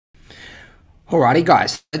Alrighty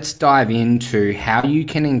guys, let's dive into how you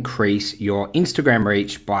can increase your Instagram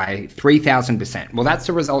reach by 3,000%. Well, that's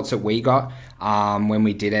the results that we got when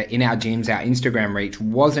we did it in our gyms. Our Instagram reach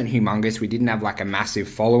wasn't humongous. We didn't have like a massive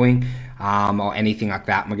following or anything like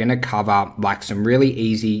that. We're gonna cover like some really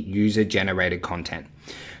easy user generated content.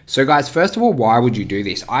 So guys, first of all, why would you do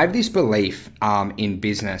this? I have this belief in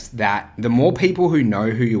business that the more people who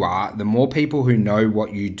know who you are, the more people who know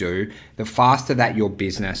what you do, the faster that your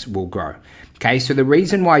business will grow. Okay, so the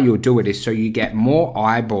reason why you'll do it is so you get more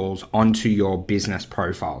eyeballs onto your business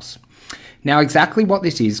profiles. Now, exactly what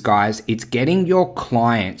this is, guys, it's getting your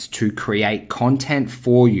clients to create content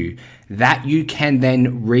for you that you can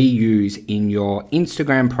then reuse in your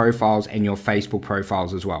Instagram profiles and your Facebook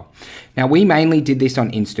profiles as well. Now, we mainly did this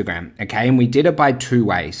on Instagram, okay, and we did it by two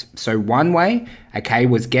ways. So one way, okay,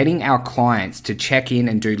 was getting our clients to check in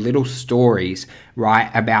and do little stories,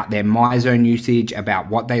 right, about their MyZone usage, about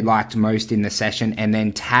what they liked most in the session, and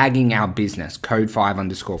then tagging our business,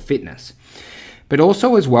 code5_fitness. But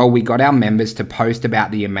also as well, we got our members to post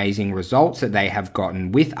about the amazing results that they have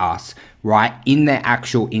gotten with us, right, in their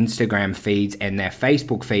actual Instagram feeds and their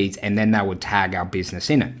Facebook feeds, and then they would tag our business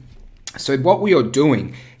in it. So what we are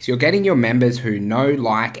doing is you're getting your members who know,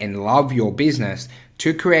 like, and love your business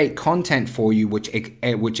to create content for you, which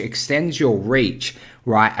extends your reach,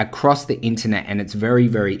 right, across the internet, and it's very,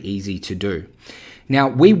 very easy to do. Now,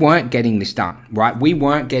 we weren't getting this done, right? We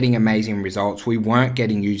weren't getting amazing results. We weren't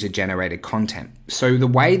getting user-generated content. So the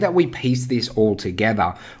way that we pieced this all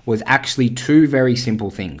together was actually two very simple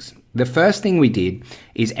things. The first thing we did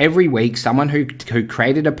is every week, someone who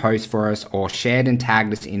created a post for us or shared and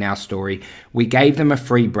tagged us in our story, we gave them a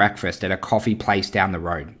free breakfast at a coffee place down the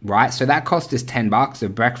road, right? So that cost us $10. The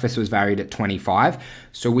breakfast was valued at $25.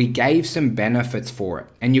 So we gave some benefits for it.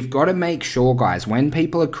 And you've got to make sure, guys, when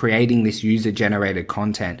people are creating this user-generated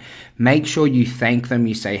content, make sure you thank them.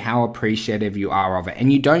 You say how appreciative you are of it.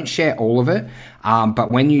 And you don't share all of it,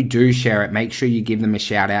 but when you do share it, make sure you give them a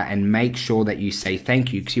shout out and make sure that you say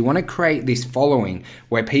thank you, because you want to create this following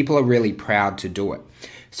where people are really proud to do it.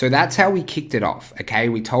 So that's how we kicked it off, okay?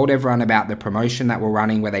 We told everyone about the promotion that we're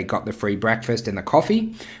running where they got the free breakfast and the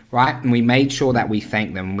coffee, right? And we made sure that we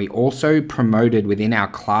thanked them. We also promoted within our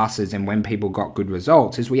classes, and when people got good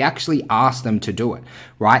results, is we actually asked them to do it,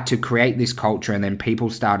 right? To create this culture, and then people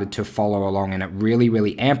started to follow along, and it really,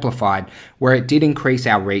 really amplified, where it did increase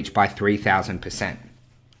our reach by 3,000%.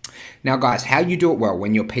 Now guys, how you do it well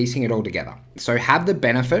when you're piecing it all together. So have the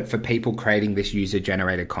benefit for people creating this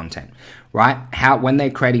user-generated content, right? When they're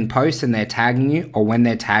creating posts and they're tagging you, or when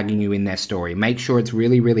they're tagging you in their story, make sure it's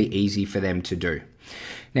really, really easy for them to do.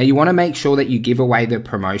 Now you want to make sure that you give away the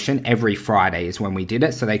promotion every Friday is when we did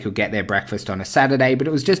it, so they could get their breakfast on a Saturday, but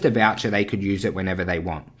it was just a voucher. They could use it whenever they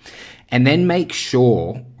want. And then make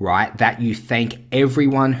sure, right, that you thank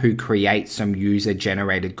everyone who creates some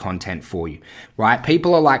user-generated content for you, right?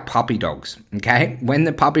 People are like puppy dogs, okay? When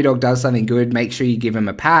the puppy dog does something good, make sure you give him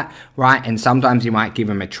a pat, right? And sometimes you might give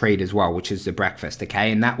him a treat as well, which is the breakfast,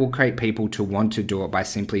 okay? And that will create people to want to do it by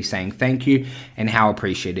simply saying thank you and how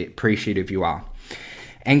appreciative you are.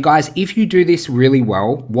 And guys, if you do this really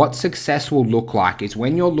well, what success will look like is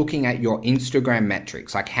when you're looking at your Instagram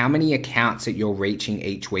metrics, like how many accounts that you're reaching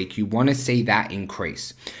each week, you want to see that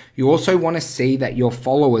increase. You also want to see that your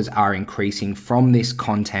followers are increasing from this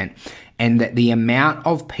content, and that the amount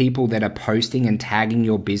of people that are posting and tagging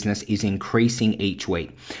your business is increasing each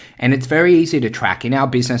week. And it's very easy to track. In our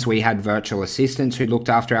business, we had virtual assistants who looked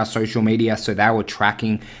after our social media, so they were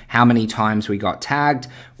tracking how many times we got tagged,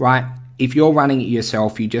 right? If you're running it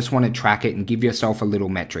yourself, you just want to track it and give yourself a little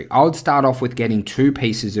metric. I would start off with getting 2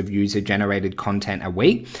 pieces of user-generated content a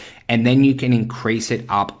week, and then you can increase it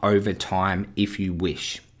up over time if you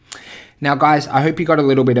wish. Now, guys, I hope you got a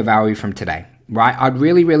little bit of value from today, right? I'd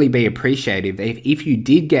really, really be appreciative if you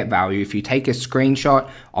did get value, if you take a screenshot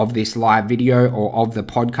of this live video or of the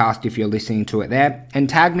podcast if you're listening to it there, and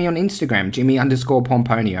tag me on Instagram,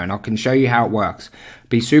 Jimmy_Pomponio, and I can show you how it works.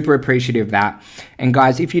 Be super appreciative of that. And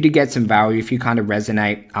guys, if you did get some value, if you kind of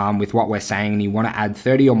resonate with what we're saying and you want to add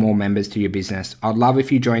 30 or more members to your business, I'd love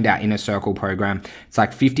if you joined our Inner Circle program. It's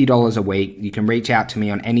like $50 a week. You can reach out to me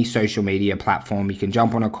on any social media platform. You can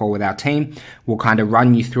jump on a call with our team. We'll kind of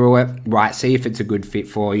run you through it, right? See if it's a good fit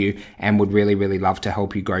for you, and would really, really love to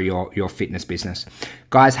help you grow your fitness business.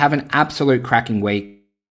 Guys, have an absolute cracking week.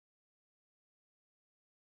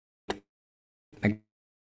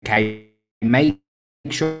 Okay, make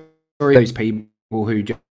sure those people who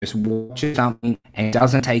just watch something and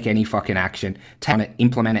doesn't take any fucking action,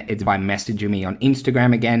 implement it. It's by messaging me on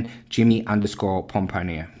Instagram again,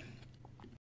 Jimmy_Pomponio.